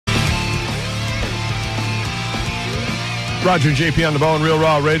Roger and JP on the Bone, Real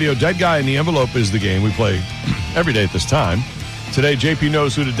Raw Radio. Dead Guy in the Envelope is the game we play every day at this time. Today, JP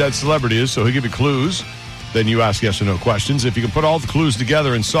knows who the dead celebrity is, so he'll give you clues. Then you ask yes or no questions. If you can put all the clues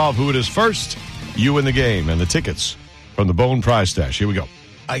together and solve who it is first, you win the game and the tickets from the Bone Prize Stash. Here we go.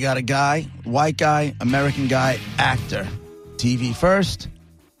 I got a guy, white guy, American guy, actor. TV first,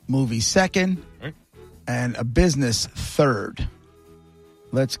 movie second, and a business third.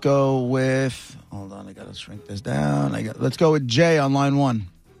 Let's go with... Hold on, I got to shrink this down. Let's go with Jay on line 1.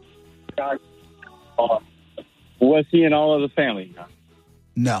 Was he in All of the Family?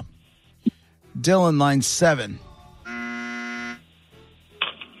 No. Dylan, line 7.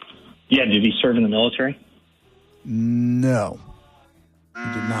 Yeah, did he serve in the military? No. He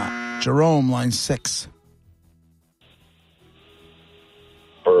did not. Jerome, line 6.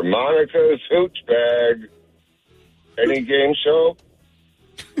 For Monica's Hooch Bag. Any game show?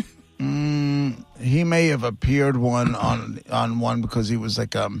 He may have appeared on one because he was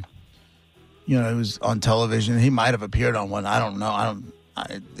like he was on television. He might have appeared on one. I don't know.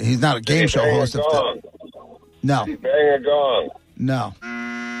 He's not a game show host. No. Did he bang a gong? No.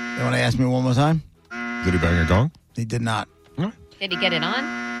 You want to ask me one more time? Did he bang a gong? He did not. Did he get it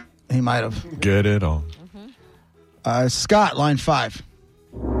on? He might have. Get it on. Scott, line 5.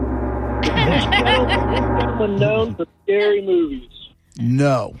 Someone known for scary movies.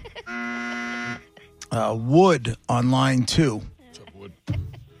 No. Wood on line 2. What's up, Wood?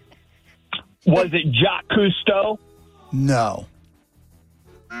 Was it Jacques Cousteau? No.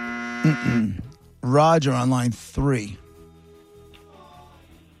 Roger on line 3.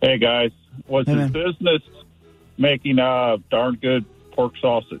 Hey, guys. Was Hey, his man. business making darn good pork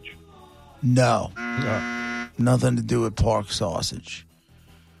sausage? No. Nothing to do with pork sausage.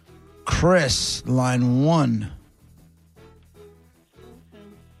 Chris, line 1.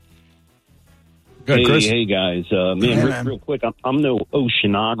 Good, Chris. Hey guys, man. real quick, I'm no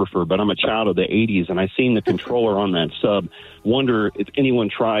oceanographer, but I'm a child of the 80s, and I seen the controller on that sub. Wonder if anyone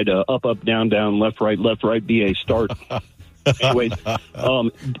tried up, down, left, right, BA, start. Anyways,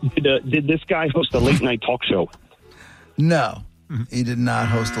 did this guy host a late-night talk show? No. He did not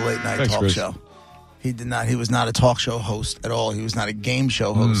host a late-night Thanks, talk Chris. show. He did not. He was not a talk show host at all. He was not a game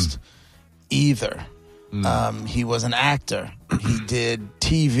show host either. He was an actor. He did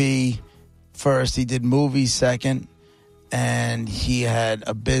TV first. He did movies second. And he had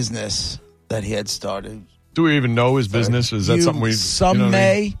a business that he had started. Do we even know his business? Is that something we... Some you know what I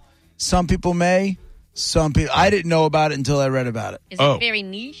mean? may. Some people may. Some people... I didn't know about it until I read about it. Is it very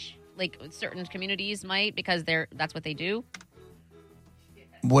niche? Like certain communities might because that's what they do?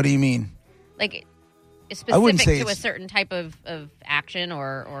 What do you mean? Like it's I wouldn't specific say to a it's- certain type of action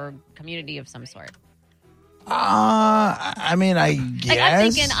or community of some sort. I mean, I guess. Like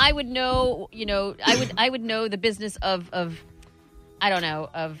I'm thinking I would know, I would know the business of I don't know,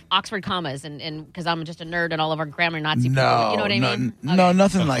 of Oxford commas and because I'm just a nerd and all of our grammar Nazi people. You know what I mean? No, Okay.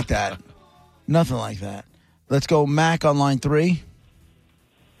 nothing like that. Nothing like that. Let's go Mac on line 3.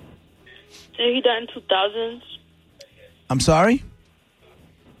 Did he die in 2000s? I'm sorry?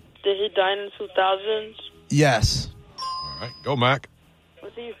 Did he die in 2000s? Yes. All right, go, Mac.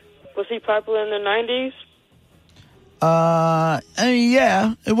 Was he popular in the 90s? I mean,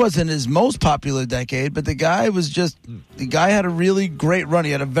 yeah, it wasn't his most popular decade, but the guy had a really great run.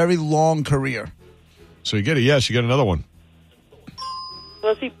 He had a very long career. So you get a yes, you get another one.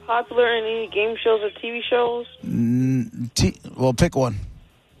 Was he popular in any game shows or TV shows? Well, pick one.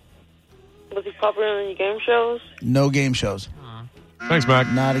 Was he popular in any game shows? No game shows. Thanks, Mac.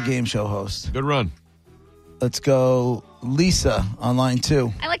 Not a game show host. Good run. Let's go Lisa on line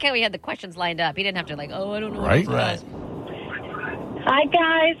 2. I like how he had the questions lined up. He didn't have to I don't know. Right? Right. Hi,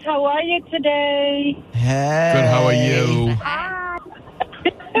 guys. How are you today? Hey. Good, how are you?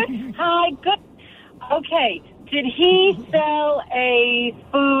 Hi, good. Okay. Did he sell a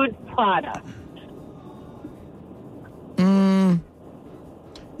food product?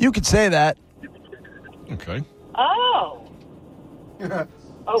 You could say that. Okay. Oh.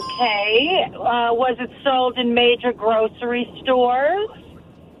 Okay. Was it sold in major grocery stores?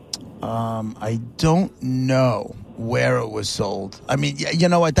 I don't know where it was sold. I mean,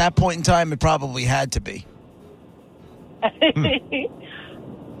 at that point in time, it probably had to be.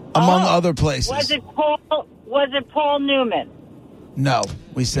 Among other places. Was it Paul Newman? No.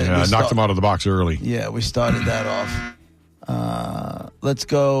 We said Yeah, knocked him out of the box early. Yeah, we started that off. Let's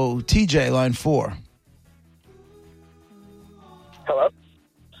go TJ, line 4. Hello.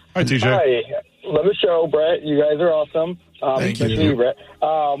 Hi, TJ. Hi. Love the show, Brett. You guys are awesome. Thank you. especially Brett.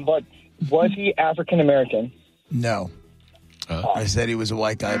 But was he African American? No. I said he was a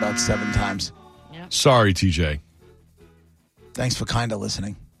white guy about 7 times. Sorry, TJ. Thanks for kind of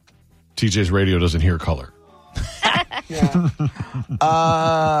listening. TJ's radio doesn't hear color.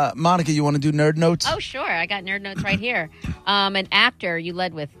 Monica, you want to do nerd notes? Oh, sure. I got nerd notes right here. An actor. You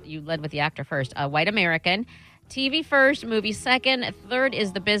led with the actor first. A white American. TV first, movie second. Third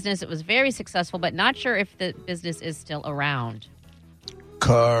is the business. It was very successful, but not sure if the business is still around.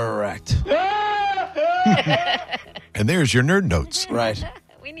 Correct. And there's your nerd notes. Right.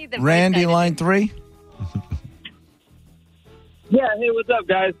 We need the Randy, line 3. Yeah, hey, what's up,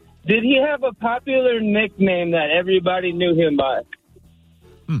 guys? Did he have a popular nickname that everybody knew him by?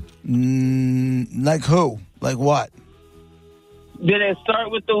 Like who? Like what? Did it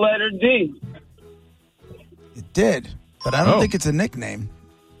start with the letter D? It did, but I don't think it's a nickname.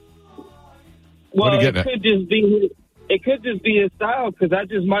 Well, are you it getting could just be his style, because that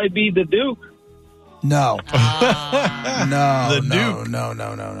just might be the Duke. No. No. The no, Duke.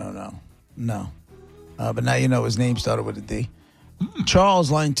 No. But now you know his name started with a D.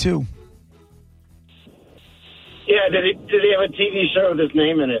 Charles, line 2. Yeah, did he have a TV show with his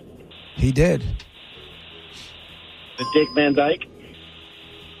name in it? He did. The Dick Van Dyke?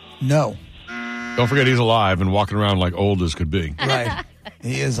 No. Don't forget he's alive and walking around like old as could be. Right.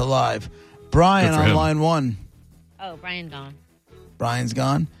 He is alive. Brian Good for on him. line 1. Oh, Brian gone. Brian's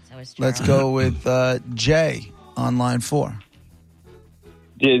gone. So is Let's Charles. go with Jay on line 4.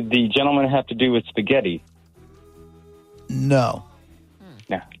 Did the gentleman have to do with spaghetti? No.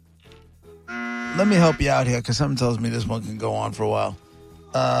 No. Let me help you out here because something tells me this one can go on for a while.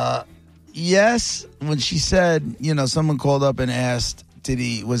 Yes, when she said, someone called up and asked,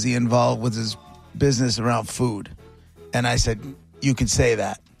 was he involved with his business around food? And I said, you could say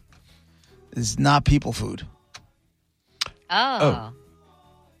that. It's not people food. Oh.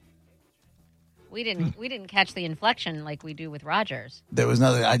 We didn't catch the inflection like we do with Rogers. There was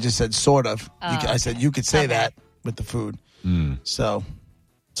nothing. I just said sort of. I said you could say that with the food. So,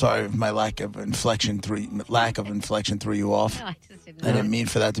 sorry if my lack of inflection threw you off. No, I just didn't. I didn't mean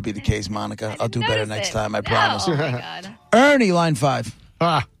for that to be the case, Monica. I'll do better next time, I promise. Oh my God. Ernie, line 5.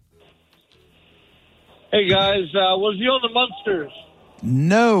 Hey, guys, was he on the Munsters?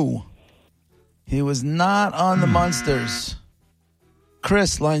 No. He was not on the Munsters.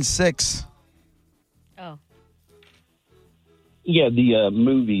 Chris, line 6. Oh. Yeah, the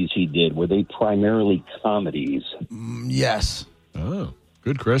movies he did, were they primarily comedies? Yes. Oh,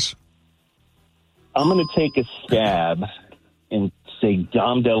 good, Chris. I'm going to take a stab and say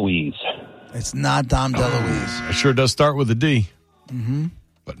Dom DeLuise. It's not Dom DeLuise. It sure does start with a D. Mm-hmm.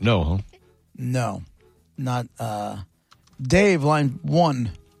 But no, huh? No. Not Dave, line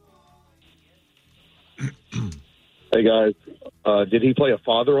 1. Hey, guys. Did he play a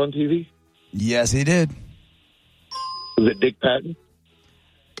father on TV? Yes, he did. Was it Dick Patton?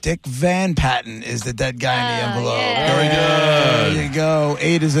 Dick Van Patten is the dead guy in the envelope. yeah. Very good. There you go.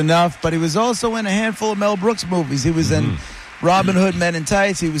 8 is enough. But he was also in a handful of Mel Brooks movies. He was in Robin Hood Men in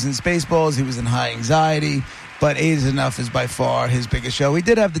Tights. He was in Spaceballs. He was in High Anxiety. But 8 is enough is by far his biggest show. He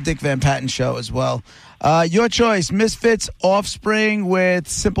did have the Dick Van Patten show as well. Your choice, Misfits, Offspring with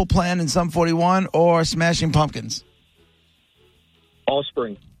Simple Plan and Sum 41, or Smashing Pumpkins?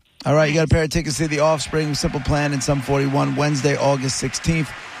 Offspring. All right, you got a pair of tickets to the Offspring, Simple Plan, and Sum 41, Wednesday, August 16th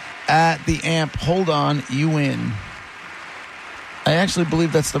at the Amp. Hold on, you win. I actually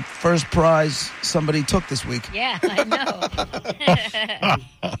believe that's the first prize somebody took this week. Yeah, I know.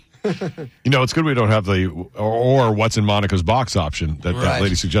 It's good we don't have the or what's in Monica's box option that Right.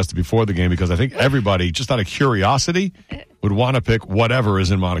 lady suggested before the game, because I think everybody, just out of curiosity, would want to pick whatever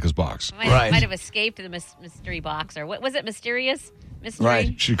is in Monica's box. Right. Might have escaped the mystery box, or what was it? Mysterious mystery.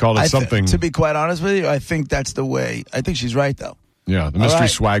 Right. She called it something. To be quite honest with you, I think that's the way. I think she's right, though. Yeah, the mystery All right.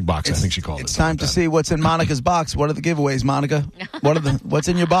 swag box, I think she called it. It's time to see what's in Monica's box. What are the giveaways, Monica? What's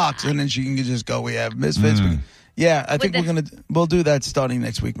in your box? And then she can just go, we have Misfits. Yeah, I think we'll do that starting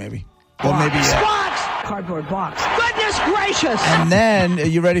next week, maybe. Or maybe Cardboard box. Goodness gracious! And then, are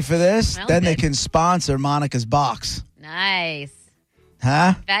you ready for this? Smells Then they good. can sponsor Monica's box. Nice.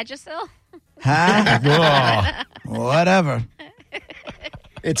 Huh? Vagisil? Huh? Whatever.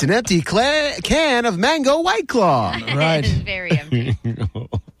 It's an empty can of Mango White Claw. Right. It is very empty.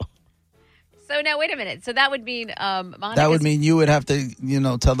 So now, wait a minute. So that would mean Monica's... That would mean you would have to,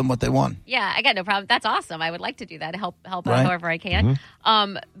 tell them what they want. Yeah, I got no problem. That's awesome. I would like to do that. Help out Right. however I can.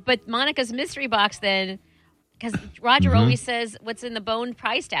 But Monica's mystery box then, because Roger always says, what's in the bone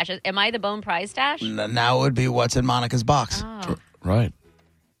prize stash? Am I the bone prize stash? Now it would be what's in Monica's box. Oh. Right.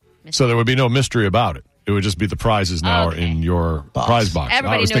 So there would be no mystery about it. It would just be the prizes now are in your prize box.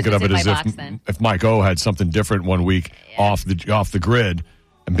 Everybody I was knows thinking of what's it in as my if box, then. if Mike O had something different one week off the grid,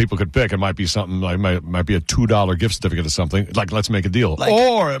 and And people could pick. It might be something like might be a $2 gift certificate or something. Like, let's make a deal.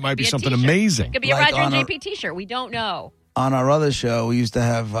 Or it might be something t-shirt. amazing. It could be a Roger and JP T-shirt. We don't know. On our other show, we used to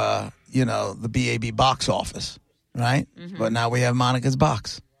have, the BAB box office, right? Mm-hmm. But now we have Monica's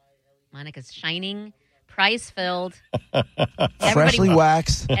box. Monica's shining, prize-filled. Freshly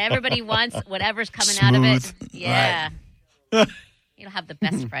waxed. Everybody wants whatever's coming out of it. Yeah. Right. You'll have the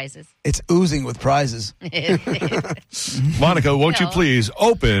best prizes. It's oozing with prizes. Monica, won't you please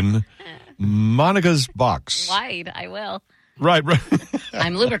open Monica's box? Wide, I will. Right.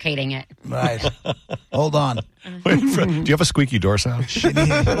 I'm lubricating it. Right. Hold on. Wait, do you have a squeaky door sound? She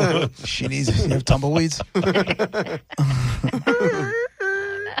needs. You have tumbleweeds?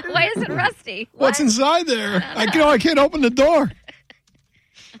 Why is it rusty? What's inside there? I can't open the door.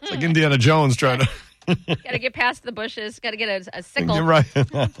 It's like Indiana Jones trying to. Got to get past the bushes. Got to get a sickle. You're right.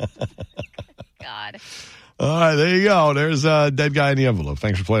 God. All right, there you go. There's a dead guy in the envelope.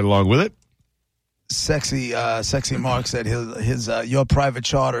 Thanks for playing along with it. Sexy Mark said his your private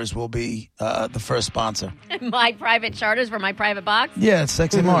charters will be the first sponsor. My private charters for my private box? Yeah, it's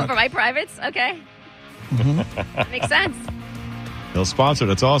Sexy Mark. For my privates? Okay. Mm-hmm. Makes sense. He'll sponsor.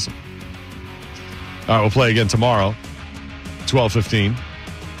 That's awesome. All right, we'll play again tomorrow, 12:15.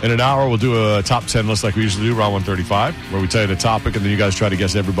 In an hour, we'll do a top 10 list like we usually do, round 135, where we tell you the topic, and then you guys try to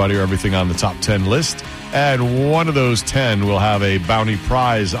guess everybody or everything on the top 10 list. And one of those 10 will have a bounty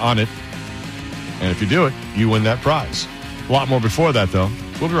prize on it. And if you do it, you win that prize. A lot more before that, though.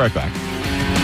 We'll be right back.